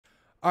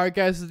Alright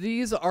guys, so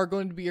these are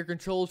going to be your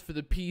controls for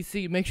the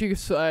PC. Make sure you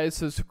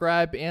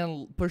subscribe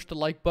and push the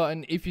like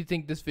button if you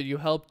think this video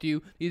helped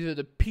you. These are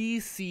the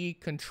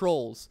PC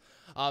controls.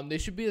 They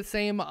should be the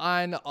same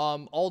on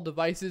all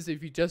devices.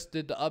 If you just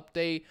did the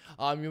update,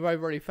 you might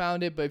have already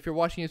found it, but if you're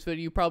watching this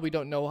video, you probably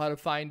don't know how to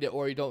find it,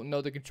 or you don't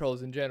know the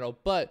controls in general.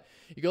 But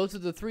you go to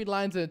the three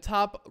lines in the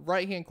top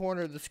right hand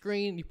corner of the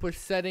screen, you push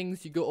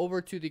settings, you go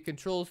over to the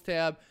controls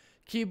tab,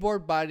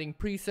 keyboard binding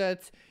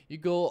presets, you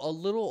go a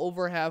little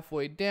over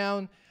halfway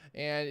down,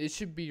 and it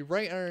should be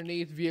right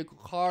underneath vehicle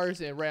cars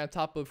and right on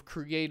top of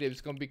creative.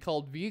 It's going to be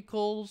called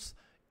vehicles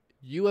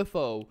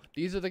UFO.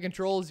 These are the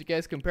controls. You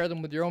guys compare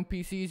them with your own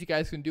PCs. You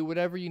guys can do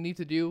whatever you need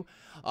to do.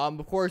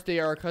 Of course, they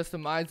are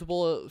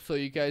customizable, so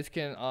you guys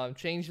can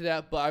change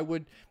that, but I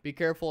would be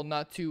careful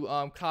not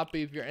to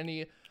copy if you're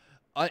any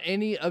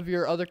of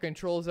your other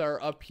controls that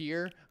are up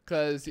here,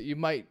 because you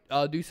might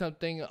do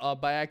something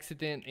by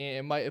accident and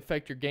it might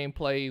affect your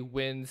gameplay,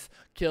 wins,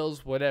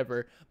 kills,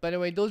 whatever. But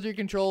anyway, those are your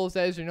controls.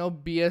 That is your no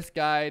BS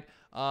guide.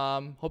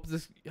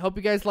 Hope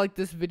you guys like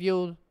this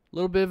video. A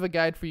little bit of a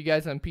guide for you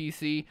guys on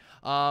PC.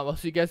 I'll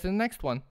see you guys in the next one.